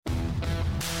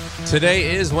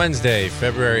Today is Wednesday,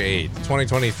 February 8th,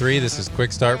 2023. This is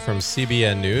Quick Start from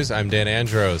CBN News. I'm Dan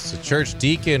Andros. A church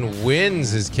deacon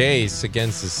wins his case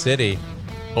against the city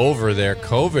over their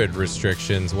COVID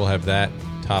restrictions. We'll have that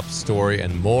top story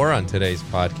and more on today's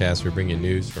podcast. We bring you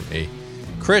news from a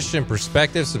Christian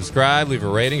perspective. Subscribe, leave a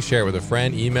rating, share it with a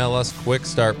friend. Email us,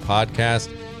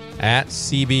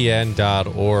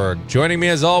 quickstartpodcast@cbn.org. Joining me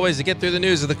as always to get through the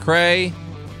news of the Cray,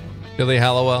 Billy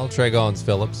Hallowell, Trey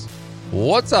Goins-Phillips.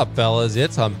 What's up, fellas?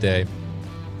 It's hump day.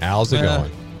 How's it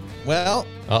going? Well,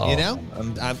 you know,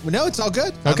 no, it's all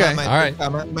good. Okay,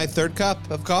 I'm on my third cup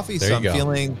of coffee, so I'm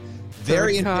feeling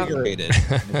very invigorated.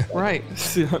 Right.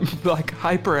 I'm like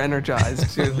hyper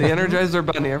energized. The Energizer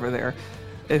Bunny over there.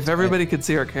 If everybody could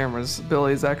see our cameras,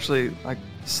 Billy's actually like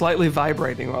slightly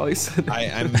vibrating while he's sitting. I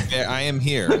am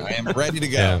here. I am ready to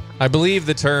go. Yeah. I believe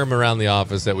the term around the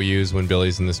office that we use when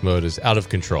Billy's in this mode is out of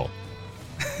control.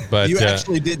 But He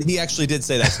actually did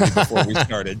say that to me before we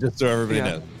started, just so everybody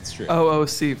knows. It's true.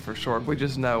 OOC for short. We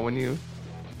just know when you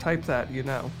type that, you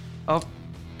know. Oh,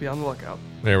 be on the lookout.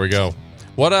 There we go.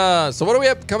 So what do we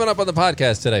have coming up on the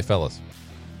podcast today, fellas?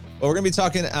 Well, we're going to be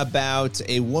talking about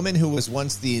a woman who was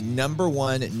once the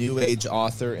 #1 New Age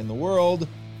author in the world,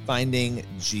 finding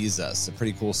Jesus. A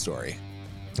pretty cool story.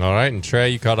 All right, and Trey,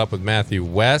 you caught up with Matthew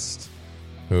West,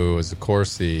 who is, of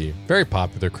course, the very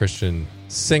popular Christian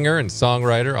singer and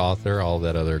songwriter, author, all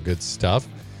that other good stuff.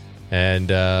 And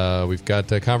we've got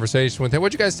a conversation with him.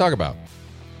 What'd you guys talk about?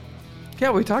 Yeah,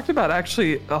 we talked about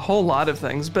actually a whole lot of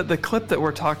things, but the clip that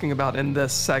we're talking about in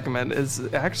this segment is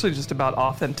actually just about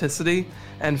authenticity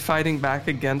and fighting back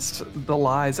against the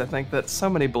lies, I think, that so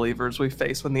many believers we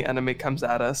face when the enemy comes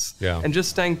at us. Yeah. And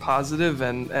just staying positive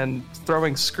and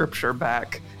throwing scripture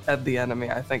back at the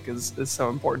enemy, I think, is so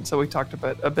important. So we talked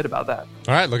a bit about that.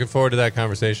 All right, looking forward to that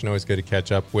conversation. Always good to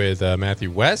catch up with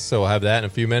Matthew West, so we'll have that in a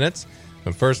few minutes.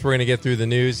 But first, we're going to get through the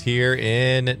news here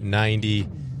in 90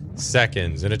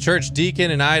 seconds. And a church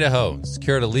deacon in Idaho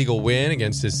secured a legal win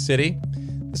against his city.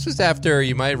 This was after,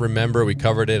 you might remember, we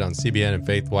covered it on CBN and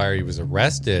FaithWire. He was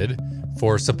arrested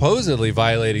for supposedly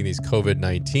violating these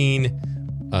COVID-19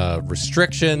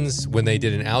 restrictions when they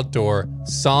did an outdoor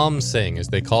psalm sing, as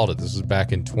they called it. This was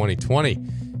back in 2020.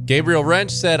 Gabriel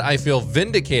Wrench said, "I feel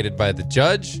vindicated by the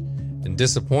judge and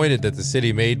disappointed that the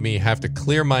city made me have to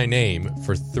clear my name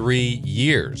for 3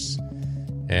 years."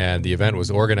 And the event was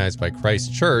organized by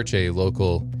Christ Church, a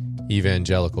local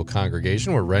evangelical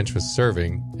congregation where Wrench was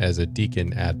serving as a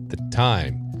deacon at the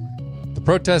time. The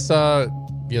protest, the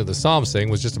psalm sing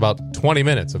was just about 20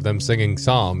 minutes of them singing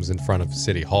psalms in front of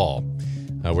City Hall,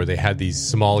 where they had these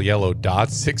small yellow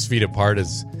dots 6 feet apart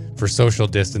as for social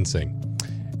distancing.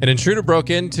 An intruder broke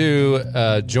into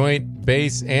Joint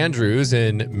Base Andrews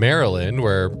in Maryland,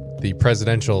 where the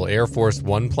Presidential Air Force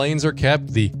One planes are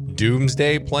kept. The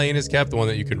Doomsday plane is kept, the one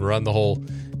that you can run the whole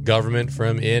government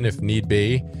from in if need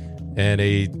be. And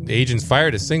agents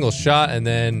fired a single shot, and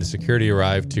then the security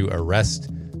arrived to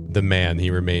arrest the man. He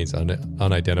remains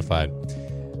unidentified.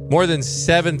 More than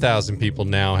 7,000 people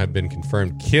now have been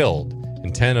confirmed killed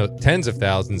and tens of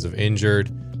thousands of injured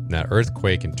in that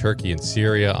earthquake in Turkey and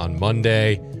Syria on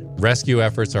Monday. Rescue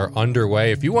efforts are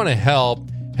underway. If you want to help,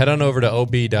 head on over to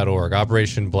ob.org,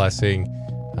 Operation Blessing,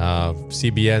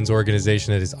 CBN's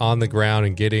organization that is on the ground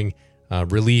and getting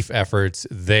relief efforts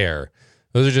there.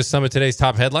 Those are just some of today's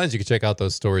top headlines. You can check out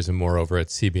those stories and more over at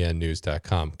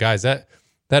cbnnews.com. Guys, that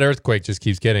earthquake just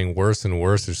keeps getting worse and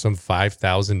worse. There's some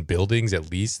 5,000 buildings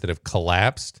at least that have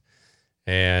collapsed.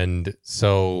 And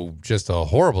so just a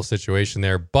horrible situation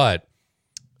there. But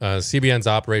CBN's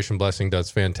Operation Blessing does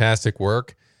fantastic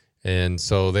work. And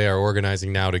so they are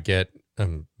organizing now to get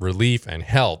relief and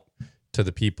help to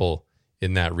the people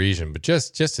in that region. But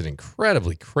just an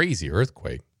incredibly crazy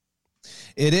earthquake.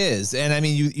 It is. And I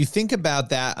mean, you think about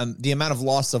that, the amount of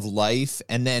loss of life,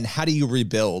 and then how do you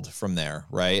rebuild from there,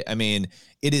 right? I mean,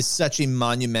 it is such a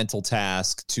monumental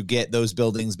task to get those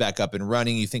buildings back up and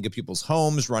running. You think of people's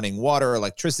homes, running water,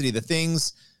 electricity, the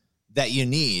things that you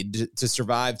need to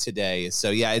survive today. So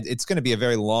yeah, it's going to be a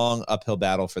very long uphill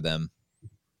battle for them.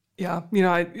 Yeah.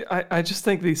 I just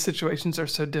think these situations are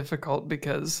so difficult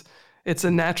because it's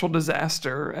a natural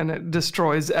disaster and it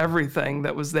destroys everything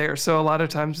that was there. So a lot of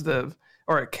times they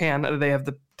have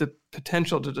the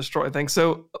potential to destroy things.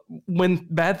 So when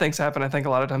bad things happen, I think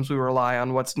a lot of times we rely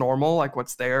on what's normal, like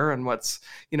what's there and what's,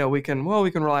 we can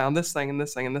rely on this thing and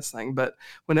this thing and this thing. But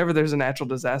whenever there's a natural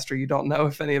disaster, you don't know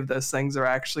if any of those things are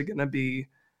actually going to be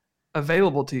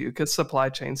available to you because supply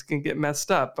chains can get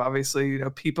messed up. Obviously,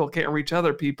 people can't reach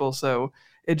other people. So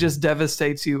it just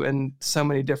devastates you in so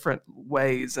many different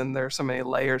ways, and there's so many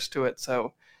layers to it.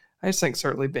 So I just think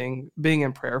certainly being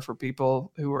in prayer for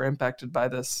people who were impacted by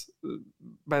this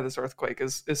earthquake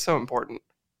is so important.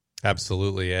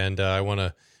 Absolutely. And I want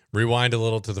to rewind a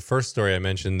little to the first story I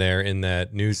mentioned there in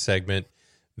that news segment.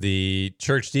 The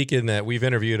church deacon that we've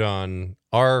interviewed on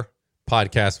our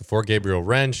podcast before, Gabriel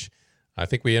Wrench, I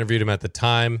think we interviewed him at the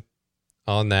time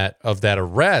on that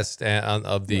arrest and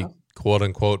of the quote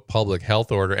unquote public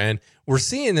health order. And we're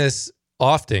seeing this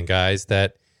often, guys,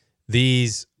 that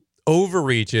these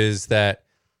overreaches that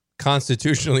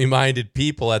constitutionally minded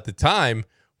people at the time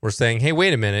were saying, hey,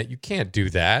 wait a minute, you can't do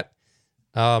that.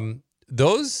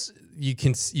 Those you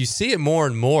see it more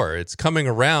and more. It's coming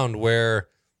around where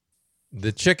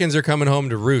the chickens are coming home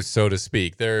to roost, so to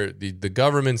speak. The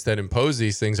governments that impose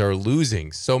these things are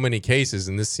losing so many cases,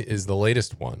 and this is the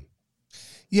latest one.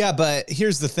 Yeah, but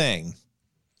here's the thing.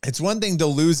 It's one thing to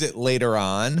lose it later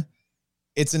on.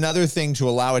 It's another thing to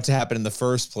allow it to happen in the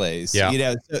first place. Yeah. You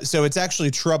know, so it's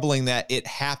actually troubling that it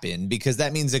happened, because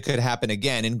that means it could happen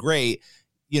again. And great,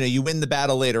 you know, you win the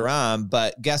battle later on,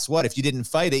 but guess what? If you didn't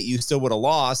fight it, you still would have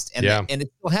lost, and it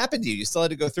still happened to you. You still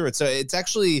had to go through it. So it's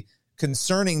actually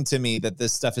concerning to me that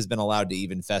this stuff has been allowed to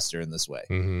even fester in this way.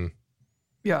 Mm-hmm.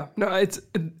 Yeah, no, it's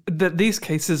that these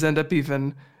cases end up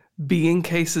even being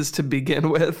cases to begin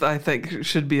with, I think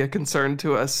should be a concern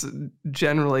to us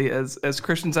generally as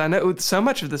Christians. I know so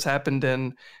much of this happened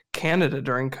in Canada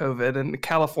during COVID, and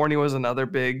California was another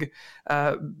big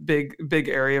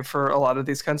area for a lot of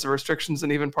these kinds of restrictions,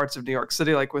 and even parts of New York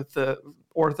City, like with the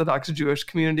Orthodox Jewish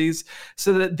communities,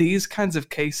 so that these kinds of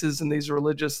cases and these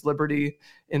religious liberty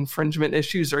infringement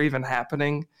issues are even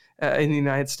happening in the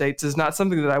United States is not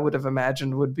something that I would have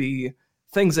imagined would be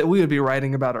things that we would be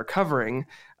writing about or covering.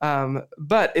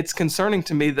 But it's concerning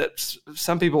to me that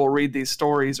some people will read these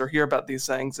stories or hear about these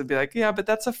things and be like, yeah, but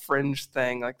that's a fringe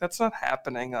thing. Like, that's not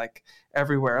happening like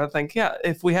everywhere. I think, yeah,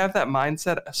 if we have that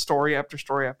mindset, story after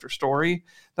story after story,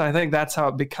 then I think that's how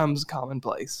it becomes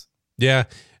commonplace. Yeah.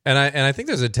 And I think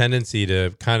there's a tendency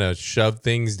to kind of shove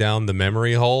things down the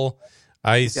memory hole.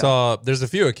 I saw there's a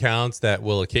few accounts that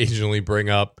will occasionally bring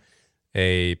up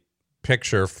a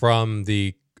picture from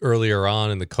the earlier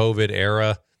on in the COVID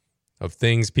era of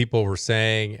things people were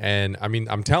saying. And I mean,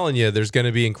 I'm telling you, there's going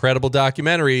to be incredible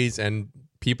documentaries and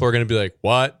people are going to be like,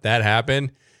 what? That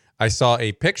happened? I saw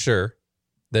a picture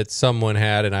that someone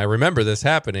had, and I remember this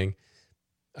happening.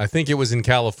 I think it was in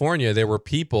California. There were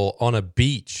people on a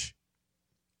beach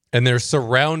and they're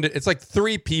surrounded. It's like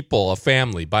 3 people, a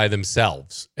family by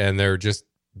themselves, and they're just,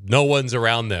 no one's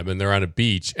around them, and they're on a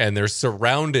beach and they're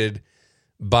surrounded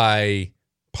by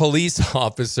police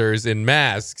officers in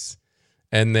masks,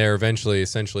 and they're eventually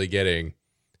essentially getting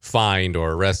fined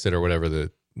or arrested or whatever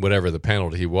the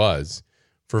penalty was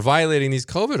for violating these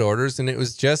COVID orders. And it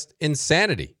was just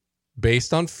insanity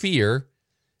based on fear.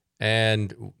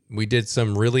 And we did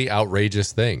some really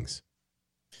outrageous things.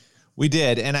 We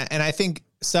did. And I think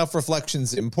self-reflection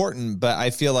is important, but I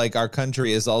feel like our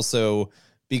country is also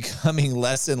becoming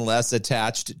less and less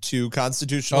attached to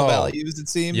constitutional values, it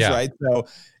seems, right? So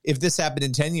if this happened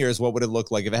in 10 years, what would it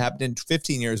look like? If it happened in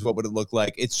 15 years, what would it look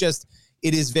like? It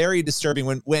is very disturbing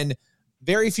when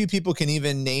very few people can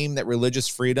even name that religious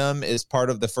freedom is part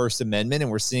of the First Amendment, and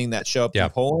we're seeing that show up in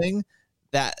polling.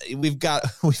 That we've got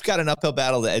an uphill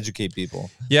battle to educate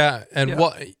people. Yeah, and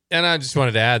I just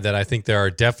wanted to add that I think there are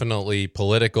definitely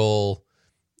political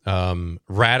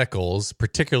radicals,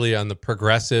 particularly on the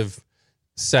progressive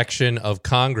section of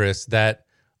Congress, that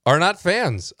are not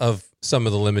fans of some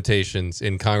of the limitations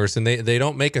in Congress, and they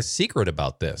don't make a secret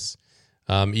about this.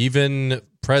 Even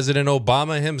President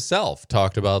Obama himself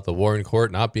talked about the Warren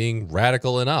Court not being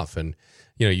radical enough. And,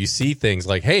 you know, you see things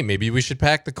like, hey, maybe we should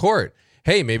pack the court.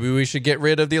 Hey, maybe we should get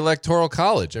rid of the Electoral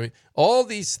College. I mean, all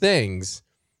these things,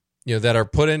 you know, that are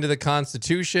put into the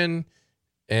Constitution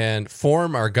and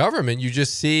form our government, you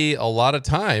just see a lot of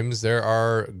times there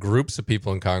are groups of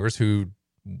people in Congress who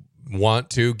want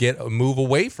to move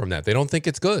away from that. They don't think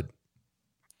it's good.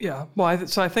 Yeah, well,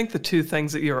 so I think the two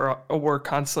things that we're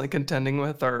constantly contending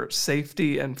with are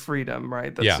safety and freedom,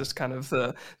 right? That's just kind of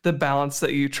the balance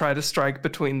that you try to strike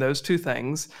between those two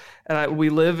things. And we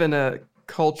live in a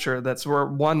culture that's where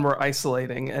we're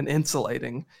isolating and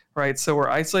insulating, right? So we're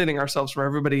isolating ourselves from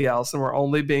everybody else, and we're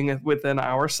only being within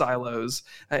our silos,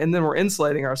 and then we're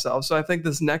insulating ourselves. So I think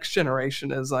this next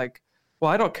generation is like, well,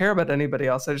 I don't care about anybody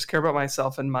else. I just care about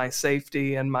myself and my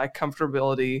safety and my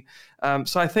comfortability.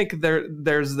 So I think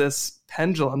there's this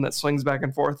pendulum that swings back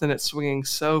and forth, and it's swinging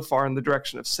so far in the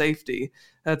direction of safety.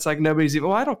 It's like nobody's even,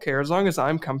 well, I don't care. As long as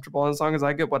I'm comfortable, as long as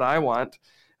I get what I want,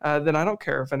 then I don't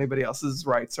care if anybody else's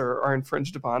rights are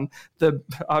infringed upon.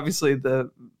 Obviously the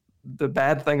the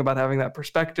bad thing about having that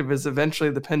perspective is eventually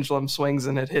the pendulum swings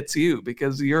and it hits you,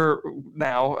 because you're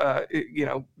now,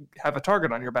 have a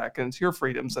target on your back, and it's your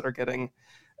freedoms that are getting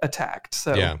attacked.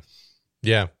 So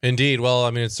yeah, indeed. Well,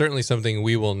 I mean, it's certainly something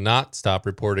we will not stop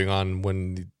reporting on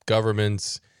when the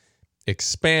governments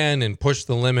expand and push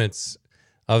the limits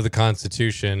of the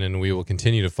Constitution, and we will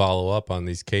continue to follow up on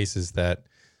these cases that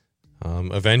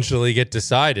eventually get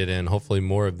decided, and hopefully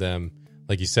more of them.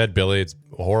 Like you said, Billy, it's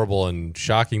horrible and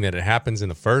shocking that it happens in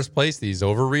the first place, these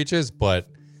overreaches, but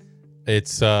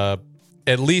it's at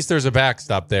least there's a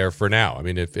backstop there for now. I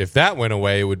mean, if that went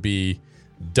away, it would be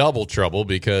double trouble,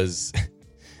 because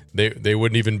they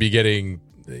wouldn't even be getting,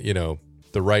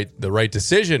 the right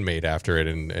decision made after it,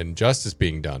 and justice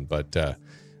being done. But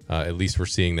at least we're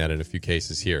seeing that in a few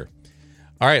cases here.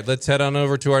 All right, let's head on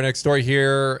over to our next story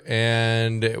here.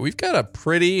 And we've got a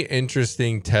pretty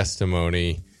interesting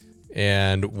testimony.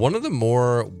 And one of the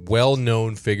more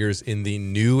well-known figures in the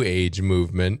New Age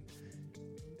movement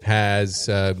has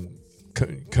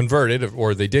converted,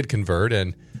 or they did convert,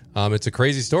 and it's a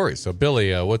crazy story. So,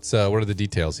 Billy, what are the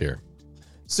details here?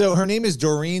 So her name is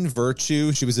Doreen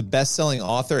Virtue. She was a best-selling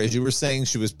author. As you were saying,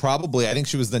 she was I think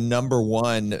she was the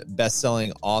 #1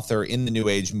 best-selling author in the New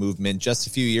Age movement just a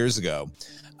few years ago.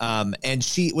 And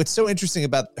what's so interesting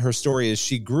about her story is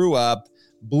she grew up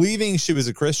believing she was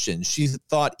a Christian. She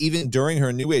thought even during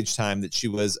her New Age time that she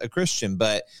was a Christian,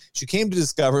 but she came to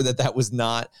discover that that was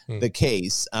not the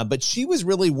case. But she was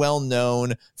really well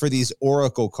known for these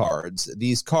oracle cards,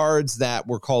 these cards that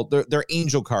were called, they're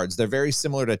angel cards. They're very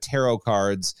similar to tarot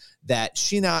cards that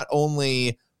she not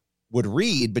only would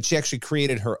read, but she actually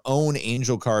created her own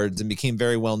angel cards and became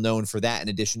very well known for that, in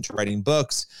addition to writing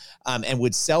books, and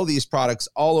would sell these products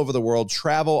all over the world,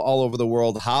 travel all over the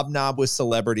world, hobnob with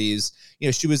celebrities.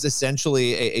 She was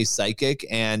essentially a psychic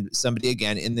and somebody,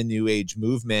 again, in the New Age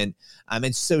movement.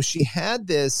 And so she had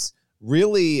this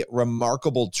really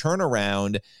remarkable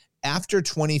turnaround. After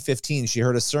 2015, she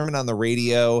heard a sermon on the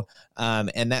radio,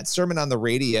 and that sermon on the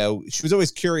radio, she was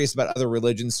always curious about other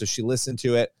religions, so she listened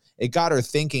to it. It got her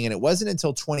thinking, and it wasn't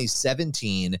until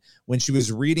 2017 when she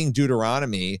was reading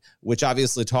Deuteronomy, which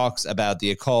obviously talks about the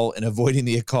occult and avoiding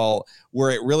the occult, where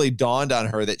it really dawned on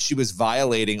her that she was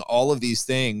violating all of these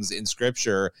things in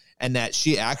Scripture, and that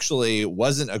she actually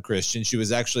wasn't a Christian. She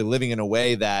was actually living in a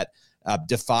way that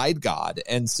defied God.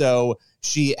 And so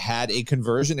she had a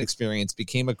conversion experience,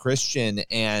 became a Christian,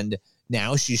 and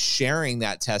now she's sharing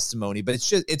that testimony. But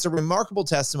it's a remarkable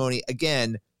testimony.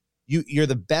 Again, you're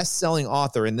the best-selling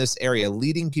author in this area,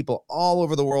 leading people all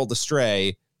over the world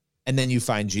astray, and then you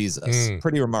find Jesus.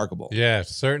 Pretty remarkable. Yeah,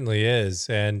 certainly is.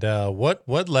 And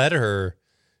what led her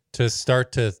to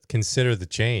start to consider the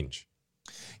change?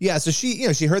 Yeah, so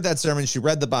she heard that sermon, she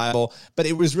read the Bible, but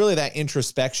it was really that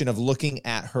introspection of looking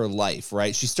at her life,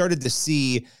 right? She started to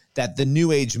see that the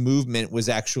New Age movement was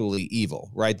actually evil,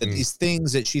 right? That these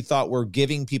things that she thought were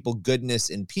giving people goodness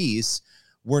and peace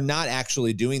were not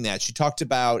actually doing that. She talked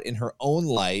about in her own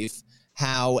life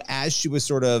how, as she was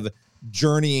sort of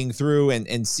journeying through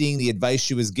and seeing the advice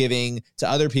she was giving to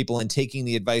other people and taking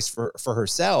the advice for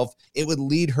herself, it would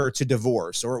lead her to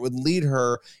divorce, or it would lead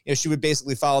her, she would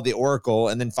basically follow the oracle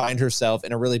and then find herself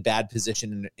in a really bad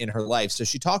position in her life. So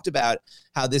she talked about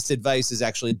how this advice is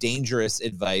actually dangerous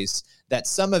advice, that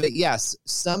some of it, yes,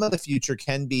 some of the future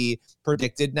can be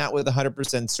predicted, not with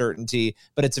 100% certainty,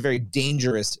 but it's a very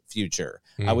dangerous future,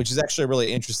 which is actually a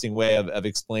really interesting way of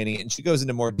explaining it. And she goes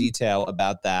into more detail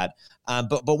about that.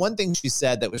 But one thing she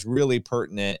said that was really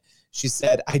pertinent, she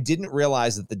said, I didn't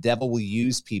realize that the devil will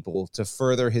use people to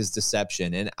further his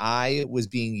deception. And I was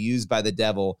being used by the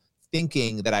devil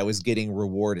thinking that I was getting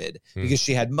rewarded because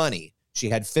she had money, she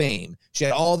had fame, she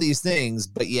had all these things,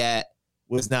 but yet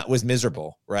was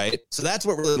miserable, right? So that's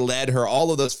what really led her,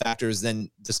 all of those factors, then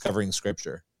discovering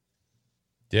Scripture.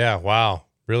 Yeah, wow.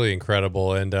 Really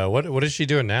incredible. And what is she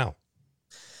doing now?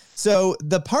 So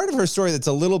the part of her story that's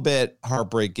a little bit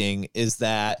heartbreaking is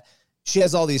that she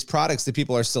has all these products that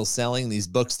people are still selling, these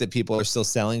books that people are still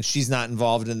selling. She's not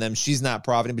involved in them. She's not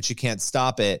profiting, but she can't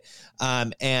stop it.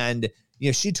 And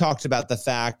she talked about the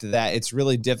fact that it's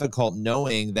really difficult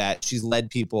knowing that she's led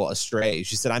people astray.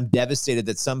 She said, I'm devastated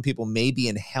that some people may be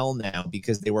in hell now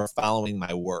because they were following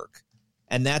my work.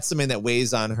 And that's something that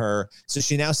weighs on her. So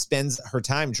she now spends her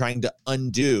time trying to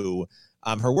undo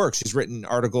her work. She's written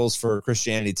articles for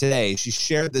Christianity Today. She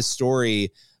shared this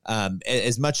story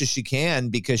as much as she can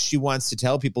because she wants to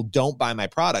tell people, don't buy my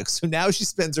products. So now she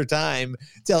spends her time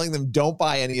telling them, don't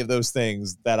buy any of those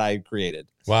things that I created.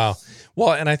 Wow.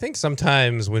 Well, and I think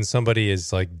sometimes when somebody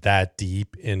is like that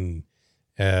deep in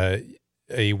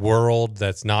a world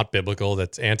that's not biblical,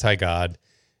 that's anti-God,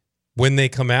 when they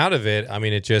come out of it, I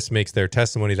mean, it just makes their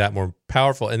testimony that more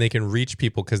powerful, and they can reach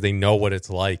people because they know what it's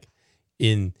like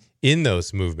in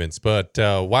those movements. But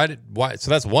why? So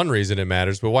that's one reason it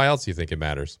matters. But why else do you think it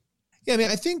matters? Yeah, I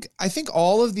mean, I think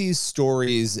all of these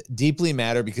stories deeply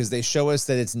matter because they show us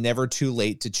that it's never too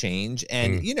late to change.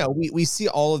 And, we see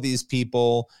all of these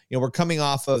people, we're coming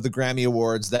off of the Grammy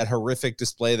Awards, that horrific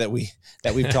display that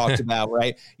we've talked about,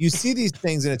 right? You see these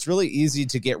things and it's really easy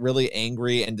to get really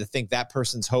angry and to think that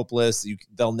person's hopeless.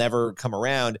 They'll never come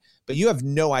around, but you have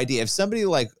no idea. If somebody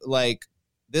like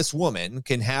this woman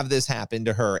can have this happen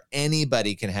to her,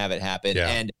 anybody can have it happen. Yeah.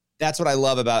 And that's what I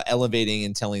love about elevating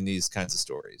and telling these kinds of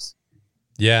stories.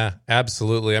 Yeah,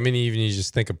 absolutely. I mean, even you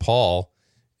just think of Paul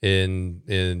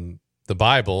in the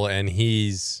Bible, and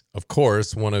he's, of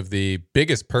course, one of the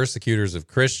biggest persecutors of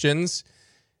Christians,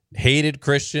 hated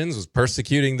Christians, was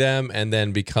persecuting them, and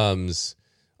then becomes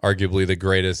arguably the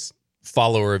greatest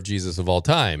follower of Jesus of all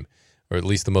time, or at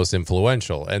least the most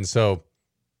influential. And so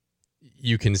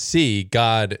you can see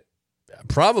God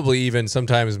probably even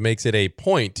sometimes makes it a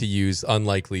point to use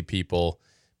unlikely people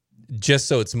just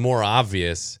so it's more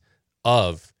obvious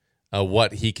of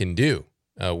what he can do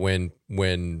when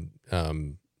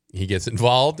he gets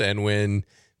involved and when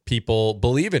people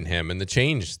believe in him and the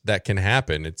change that can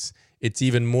happen. It's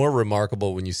even more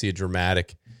remarkable when you see a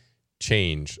dramatic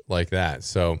change like that.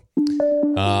 So,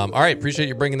 all right, appreciate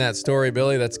you bringing that story,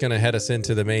 Billy. That's going to head us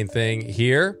into the main thing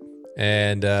here.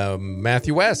 And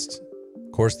Matthew West,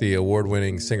 of course, the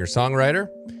award-winning singer-songwriter,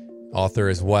 author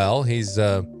as well. He's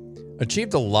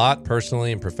achieved a lot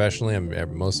personally and professionally.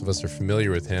 Most of us are familiar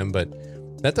with him, but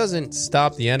that doesn't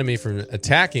stop the enemy from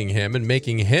attacking him and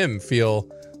making him feel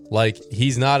like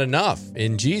he's not enough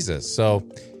in Jesus. So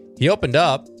he opened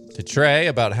up to Trey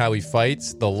about how he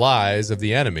fights the lies of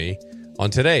the enemy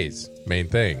on today's main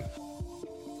thing.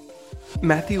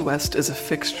 Matthew West is a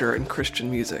fixture in Christian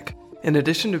music. In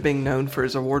addition to being known for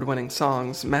his award-winning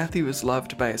songs, Matthew is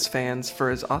loved by his fans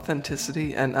for his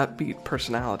authenticity and upbeat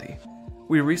personality.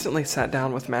 We recently sat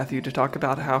down with Matthew to talk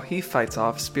about how he fights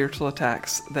off spiritual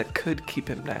attacks that could keep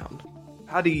him down.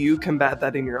 How do you combat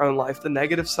that in your own life? The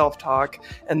negative self-talk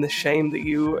and the shame that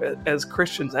you, as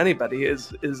Christians, anybody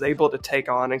is able to take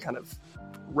on and kind of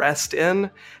rest in.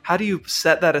 How do you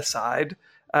set that aside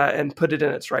and put it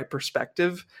in its right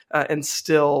perspective and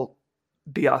still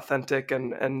be authentic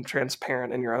and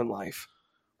transparent in your own life?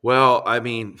 Well, I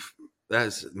mean,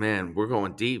 we're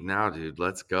going deep now, dude.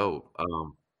 Let's go.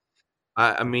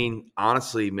 I mean,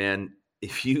 honestly, man,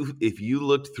 if you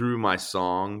looked through my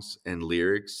songs and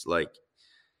lyrics, like,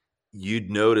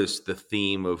 you'd notice the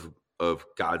theme of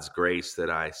God's grace that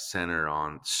I center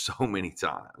on so many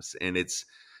times. And it's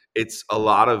a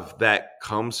lot of that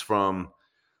comes from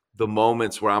the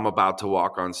moments where I'm about to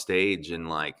walk on stage and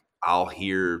like I'll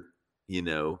hear,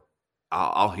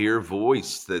 I'll hear a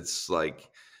voice that's like,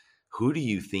 who do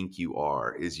you think you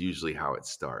are, is usually how it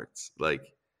starts.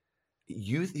 Like,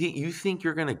 you think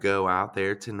you're going to go out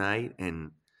there tonight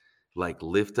and like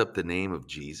lift up the name of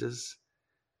Jesus,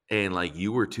 and like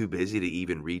you were too busy to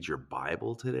even read your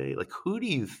Bible today? Like, who do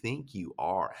you think you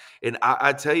are? And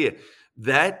I tell you,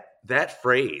 that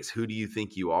phrase, who do you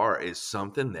think you are, is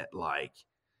something that like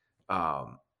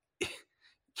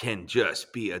can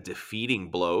just be a defeating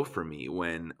blow for me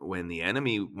when the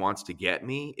enemy wants to get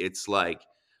me. It's like,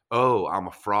 oh, I'm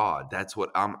a fraud. That's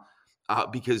what I'm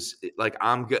because like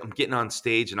I'm getting on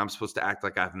stage and I'm supposed to act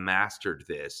like I've mastered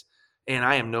this, and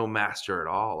I am no master at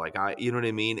all. Like, you know what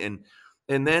I mean?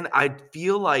 And then I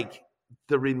feel like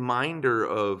the reminder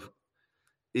of,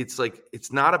 it's like,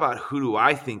 it's not about who do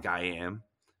I think I am.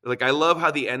 Like, I love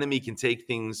how the enemy can take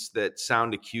things that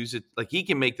sound accusatory, like he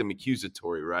can make them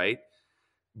accusatory, right?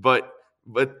 But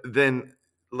then,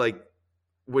 like,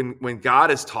 when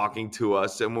God is talking to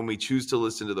us and when we choose to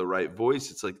listen to the right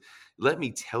voice, it's like, let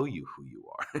me tell you who you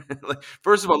are. Like,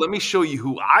 first of all, let me show you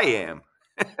who I am.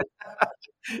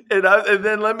 And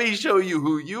then let me show you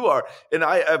who you are. And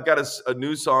I've got a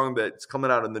new song that's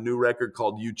coming out on the new record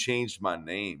called You Changed My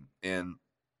Name. And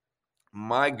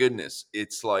my goodness,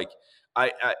 it's like,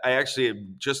 I actually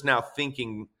am just now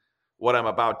thinking what I'm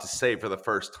about to say for the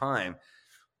first time.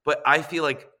 But I feel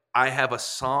like I have a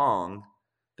song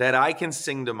that I can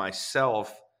sing to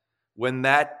myself when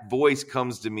that voice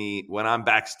comes to me when I'm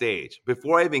backstage.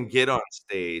 Before I even get on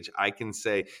stage, I can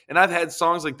say, and I've had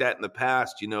songs like that in the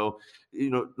past,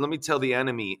 let me tell the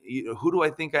enemy, who do I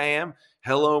think I am?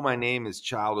 Hello, my name is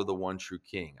Child of the One True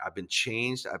King. I've been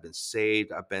changed. I've been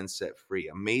saved. I've been set free.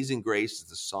 Amazing Grace is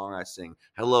the song I sing.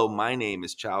 Hello, my name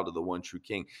is Child of the One True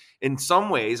King. In some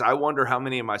ways, I wonder how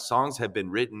many of my songs have been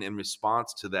written in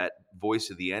response to that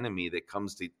voice of the enemy that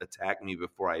comes to attack me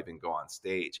before I even go on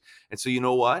stage. And so, you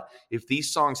know what? If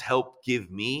these songs help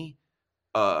give me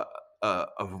a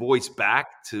voice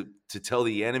back to tell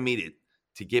the enemy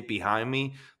to get behind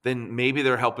me, then maybe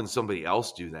they're helping somebody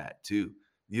else do that too.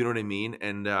 You know what I mean?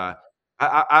 And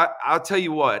I'll tell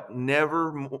you what,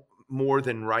 never more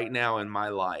than right now in my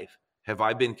life have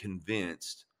I been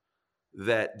convinced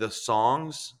that the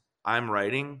songs I'm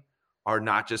writing are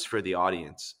not just for the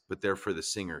audience, but they're for the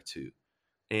singer too.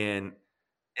 And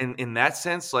in that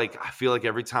sense, like, I feel like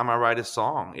every time I write a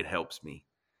song, it helps me.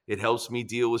 It helps me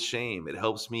deal with shame. It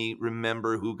helps me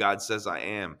remember who God says I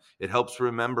am. It helps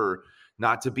remember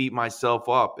not to beat myself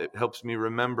up. It helps me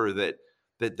remember that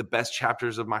the best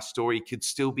chapters of my story could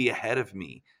still be ahead of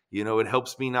me. You know, it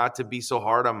helps me not to be so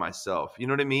hard on myself. You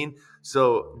know what I mean?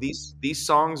 So these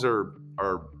songs are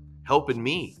helping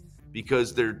me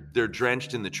because they're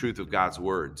drenched in the truth of God's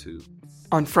word too.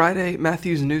 On Friday,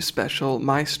 Matthew's new special,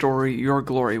 My Story, Your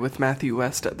Glory, with Matthew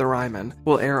West at the Ryman,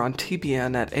 will air on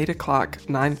TBN at 8 o'clock,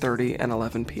 9:30, and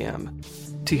 11 p.m.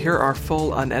 To hear our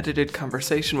full, unedited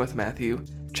conversation with Matthew,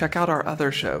 check out our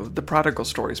other show, the Prodigal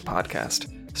Stories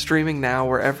podcast, streaming now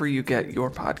wherever you get your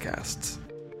podcasts.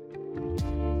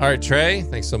 All right, Trey,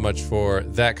 thanks so much for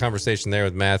that conversation there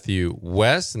with Matthew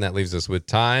West. And that leaves us with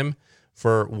time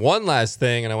for one last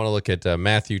thing. And I want to look at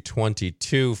Matthew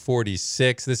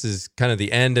 22:46. This is kind of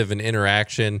the end of an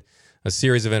interaction, a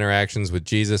series of interactions with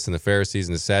Jesus and the Pharisees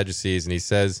and the Sadducees. And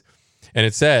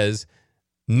it says,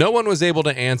 no one was able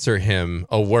to answer him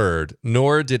a word,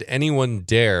 nor did anyone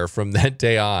dare from that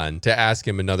day on to ask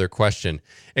him another question.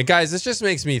 And guys, this just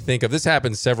makes me think of, this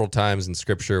happens several times in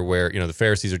scripture where, you know, the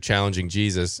Pharisees are challenging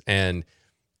Jesus and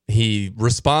he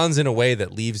responds in a way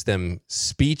that leaves them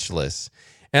speechless.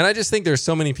 And I just think there's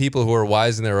so many people who are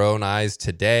wise in their own eyes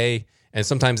today. And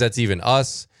sometimes that's even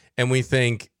us. And we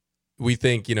think,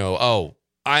 you know, oh,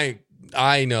 I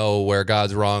know where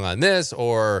God's wrong on this,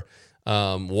 or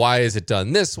why is it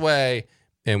done this way?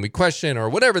 And we question, or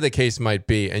whatever the case might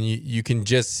be. And you can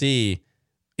just see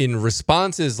in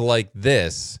responses like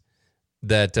this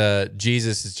that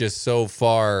Jesus is just so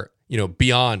far, you know,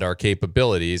 beyond our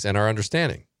capabilities and our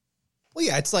understanding. Well,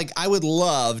 yeah, it's like I would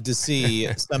love to see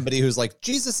somebody who's like,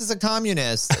 Jesus is a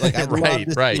communist. Like, I'd love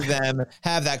to see them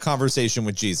have that conversation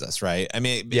with Jesus, right? I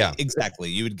mean, yeah, exactly.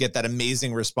 You would get that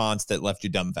amazing response that left you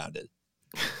dumbfounded.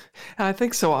 I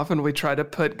think so often we try to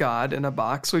put God in a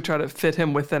box. We try to fit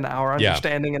him within our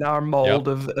understanding and our mold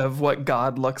of what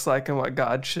God looks like and what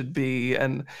God should be.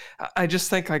 And I just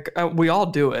think, like, we all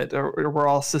do it, or we're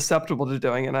all susceptible to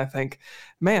doing it. And I think,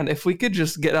 man, if we could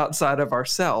just get outside of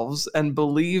ourselves and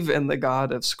believe in the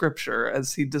God of Scripture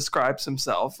as he describes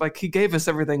himself, like, he gave us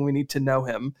everything we need to know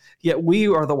him, yet we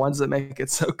are the ones that make it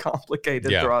so complicated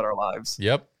throughout our lives.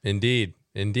 Yep, indeed.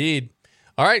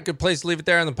 All right, good place to leave it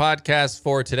there on the podcast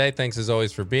for today. Thanks as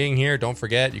always for being here. Don't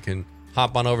forget, you can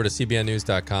hop on over to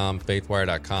cbnnews.com,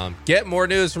 faithwire.com. Get more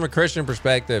news from a Christian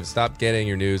perspective. Stop getting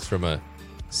your news from a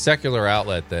secular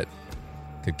outlet that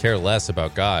could care less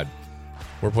about God.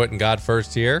 We're putting God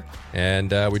first here,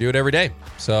 and we do it every day.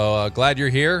 So glad you're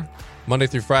here. Monday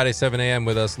through Friday, 7 a.m.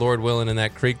 with us, Lord willing, and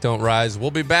that creek don't rise.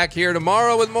 We'll be back here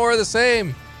tomorrow with more of the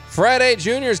same. Friday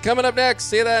Juniors coming up next.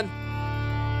 See you then.